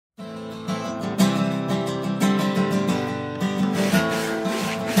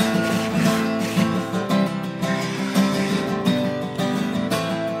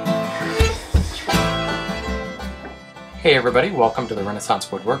Hey everybody, welcome to the Renaissance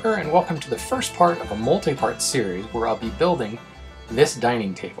Woodworker and welcome to the first part of a multi-part series where I'll be building this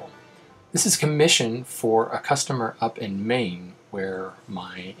dining table. This is commissioned for a customer up in Maine where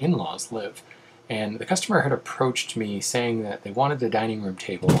my in-laws live, and the customer had approached me saying that they wanted a dining room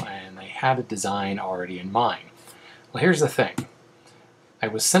table and they had a design already in mind. Well, here's the thing. I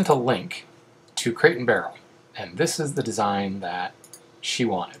was sent a link to Crate & Barrel, and this is the design that she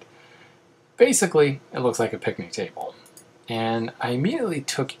wanted. Basically, it looks like a picnic table. And I immediately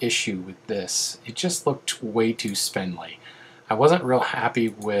took issue with this. It just looked way too spindly. I wasn't real happy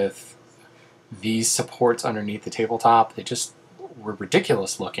with these supports underneath the tabletop. They just were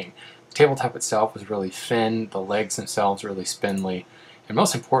ridiculous looking. The tabletop itself was really thin, the legs themselves really spindly, and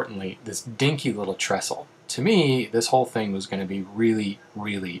most importantly, this dinky little trestle. To me, this whole thing was going to be really,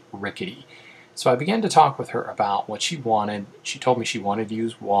 really rickety. So I began to talk with her about what she wanted. She told me she wanted to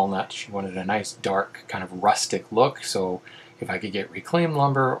use walnut. She wanted a nice dark kind of rustic look, so if I could get reclaimed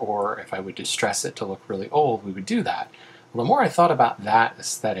lumber or if I would distress it to look really old, we would do that. Well, the more I thought about that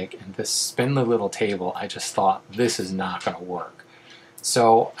aesthetic and this spindly little table, I just thought this is not going to work.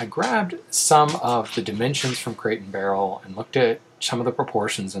 So I grabbed some of the dimensions from Crate & Barrel and looked at some of the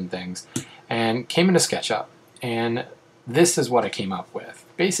proportions and things and came into SketchUp, and this is what I came up with.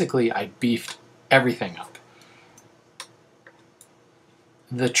 Basically, I beefed everything up.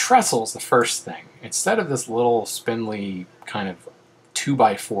 The trestle's the first thing. Instead of this little spindly kind of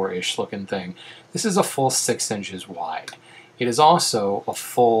 2x4-ish looking thing, this is a full 6 inches wide. It is also a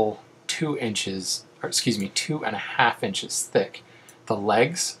full 2 inches, or excuse me, 2.5 inches thick. The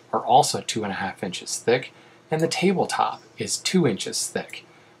legs are also 2.5 inches thick, and the tabletop is 2 inches thick.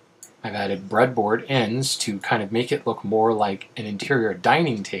 I've added breadboard ends to kind of make it look more like an interior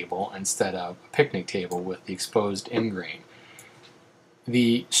dining table instead of a picnic table with the exposed end grain.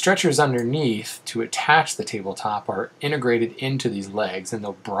 The stretchers underneath to attach the tabletop are integrated into these legs and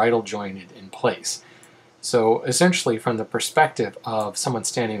they're bridle jointed in place. So essentially, from the perspective of someone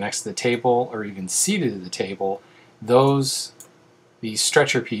standing next to the table or even seated at the table, these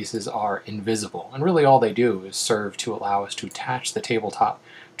stretcher pieces are invisible, and really all they do is serve to allow us to attach the tabletop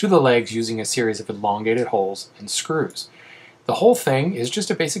to the legs using a series of elongated holes and screws. The whole thing is just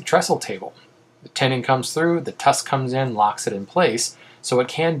a basic trestle table. The tenon comes through, the tusk comes in, locks it in place, so it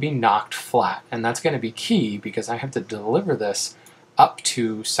can be knocked flat, and that's going to be key because I have to deliver this up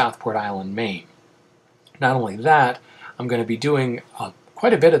to Southport Island, Maine. Not only that, I'm going to be doing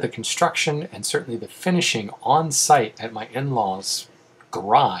quite a bit of the construction and certainly the finishing on site at my in-laws'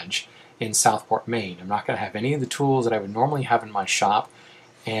 garage in Southport, Maine. I'm not going to have any of the tools that I would normally have in my shop,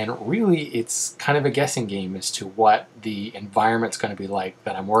 and really it's kind of a guessing game as to what the environment's going to be like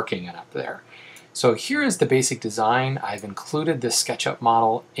that I'm working in up there. So here is the basic design. I've included this SketchUp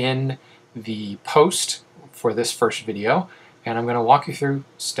model in the post for this first video, and I'm going to walk you through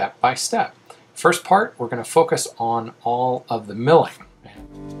step by step. First part, we're going to focus on all of the milling.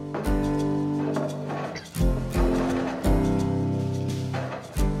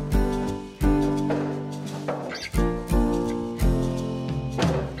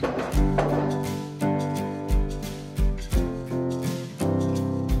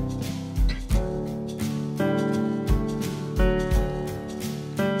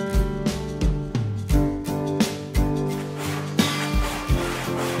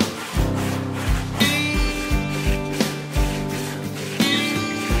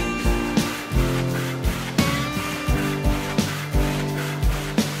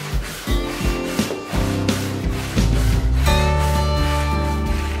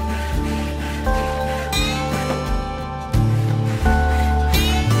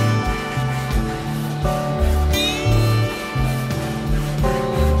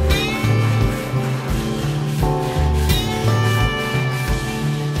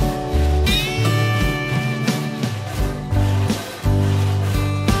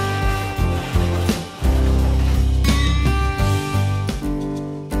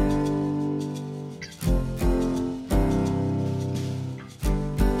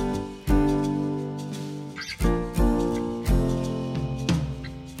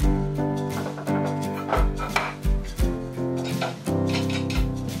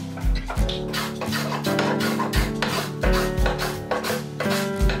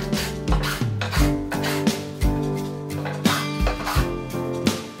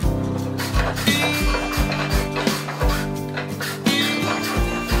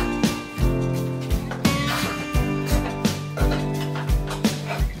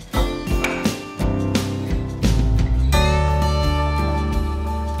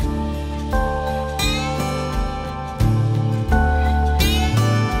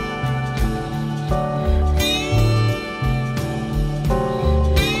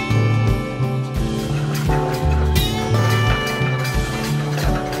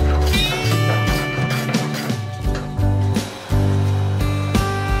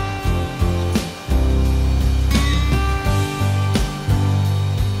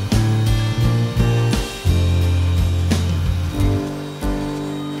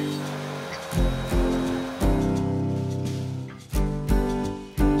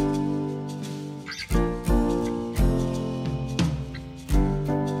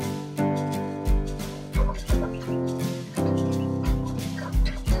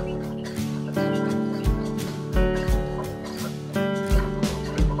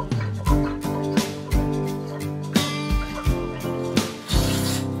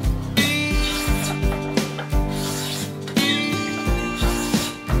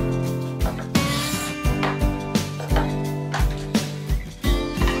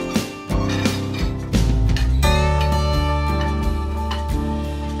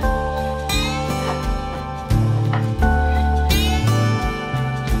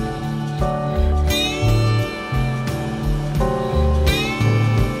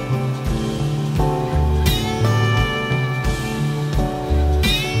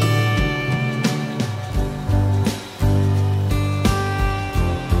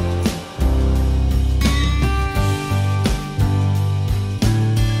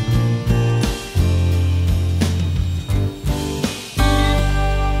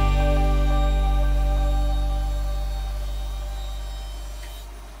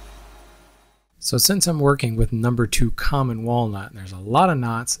 So since I'm working with number 2 common walnut, and there's a lot of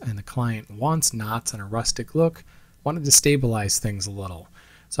knots, and the client wants knots and a rustic look, wanted to stabilize things a little.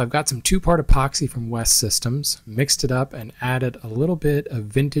 So I've got some 2-part epoxy from West Systems, mixed it up and added a little bit of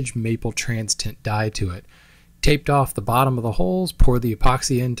vintage maple transtint dye to it. Taped off the bottom of the holes, poured the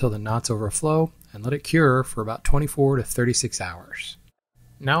epoxy in until the knots overflow, and let it cure for about 24 to 36 hours.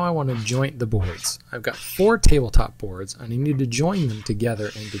 Now I want to joint the boards. I've got 4 tabletop boards and I need to join them together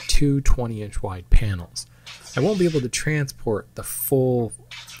into 2 20-inch wide panels. I won't be able to transport the full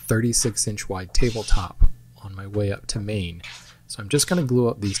 36-inch wide tabletop on my way up to Maine. So I'm just going to glue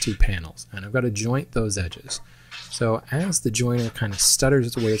up these 2 panels and I've got to joint those edges. So as the joiner kind of stutters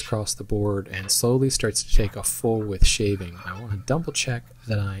its way across the board and slowly starts to take a full width shaving, I want to double check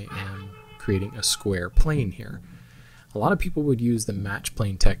that I am creating a square plane here. A lot of people would use the match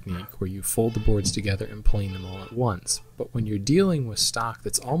plane technique where you fold the boards together and plane them all at once, but when you're dealing with stock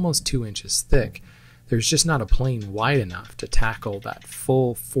that's almost 2 inches thick, there's just not a plane wide enough to tackle that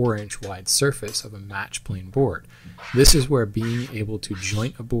full 4-inch wide surface of a match plane board. This is where being able to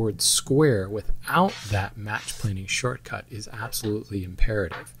joint a board square without that match planing shortcut is absolutely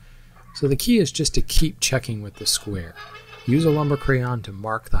imperative. So the key is just to keep checking with the square. Use a lumber crayon to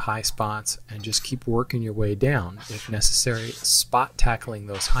mark the high spots and just keep working your way down, if necessary, spot tackling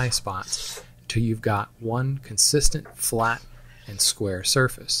those high spots until you've got one consistent, flat, and square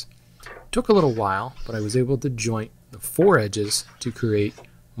surface. It took a little while, but I was able to joint the 4 edges to create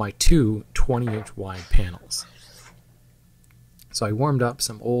my 2 20-inch wide panels. So I warmed up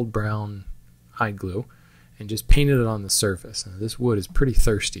some old brown hide glue and just painted it on the surface. Now, this wood is pretty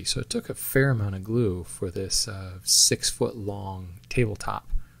thirsty, so it took a fair amount of glue for this 6-foot long tabletop.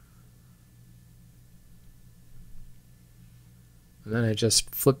 And then I just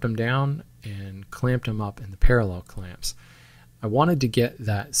flipped them down and clamped them up in the parallel clamps. I wanted to get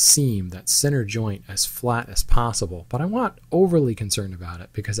that seam, that center joint, as flat as possible, but I'm not overly concerned about it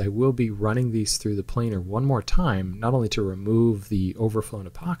because I will be running these through the planer one more time, not only to remove the overflown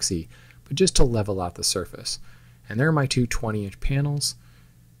epoxy, but just to level out the surface. And there are my 2 20-inch panels,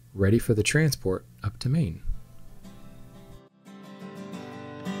 ready for the transport up to Maine.